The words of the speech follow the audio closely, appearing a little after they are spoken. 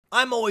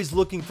I'm always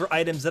looking for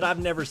items that I've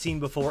never seen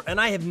before, and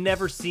I have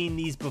never seen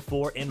these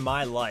before in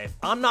my life.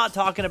 I'm not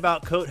talking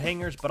about coat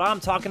hangers, but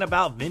I'm talking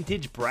about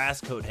vintage brass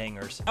coat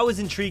hangers. I was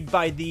intrigued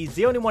by these.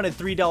 They only wanted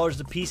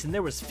 $3 a piece, and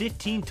there was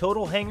 15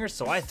 total hangers,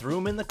 so I threw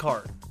them in the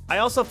cart. I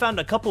also found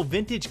a couple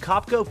vintage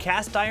Kopko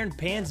cast iron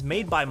pans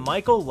made by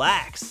Michael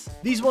Lax.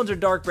 These ones are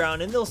dark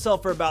brown and they'll sell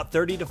for about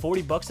 30 to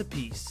 40 bucks a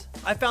piece.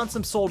 I found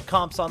some sold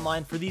comps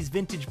online for these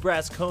vintage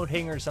brass coat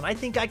hangers and I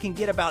think I can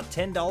get about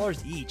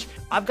 $10 each.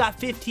 I've got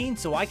 15,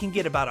 so I can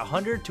get about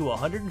 $100 to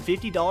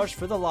 $150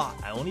 for the lot.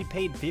 I only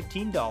paid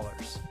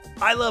 $15.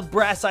 I love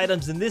brass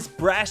items and this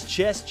brass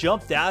chest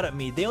jumped out at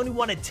me. They only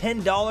wanted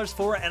 $10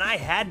 for it and I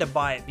had to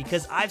buy it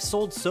because I've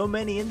sold so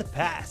many in the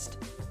past.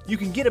 You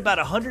can get about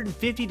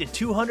 $150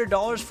 to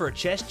 $200 for a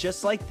chest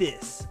just like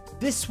this.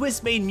 This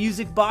Swiss-made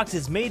music box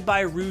is made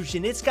by Reuge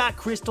and it's got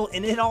crystal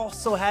and it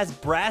also has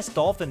brass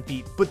dolphin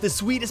feet. But the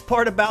sweetest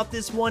part about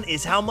this one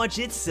is how much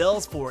it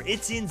sells for.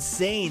 It's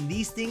insane.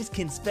 These things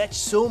can fetch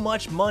so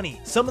much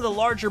money. Some of the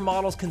larger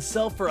models can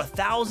sell for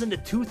 $1,000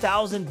 to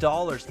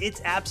 $2,000.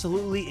 It's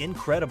absolutely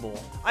incredible.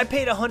 I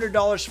paid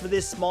 $100 for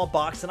this small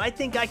box and I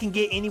think I can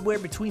get anywhere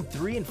between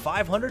 $300 and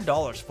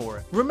 $500 for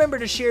it. Remember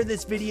to share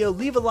this video,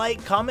 leave a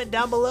like, comment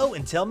down below,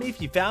 and tell me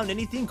if you found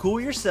anything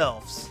cool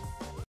yourselves.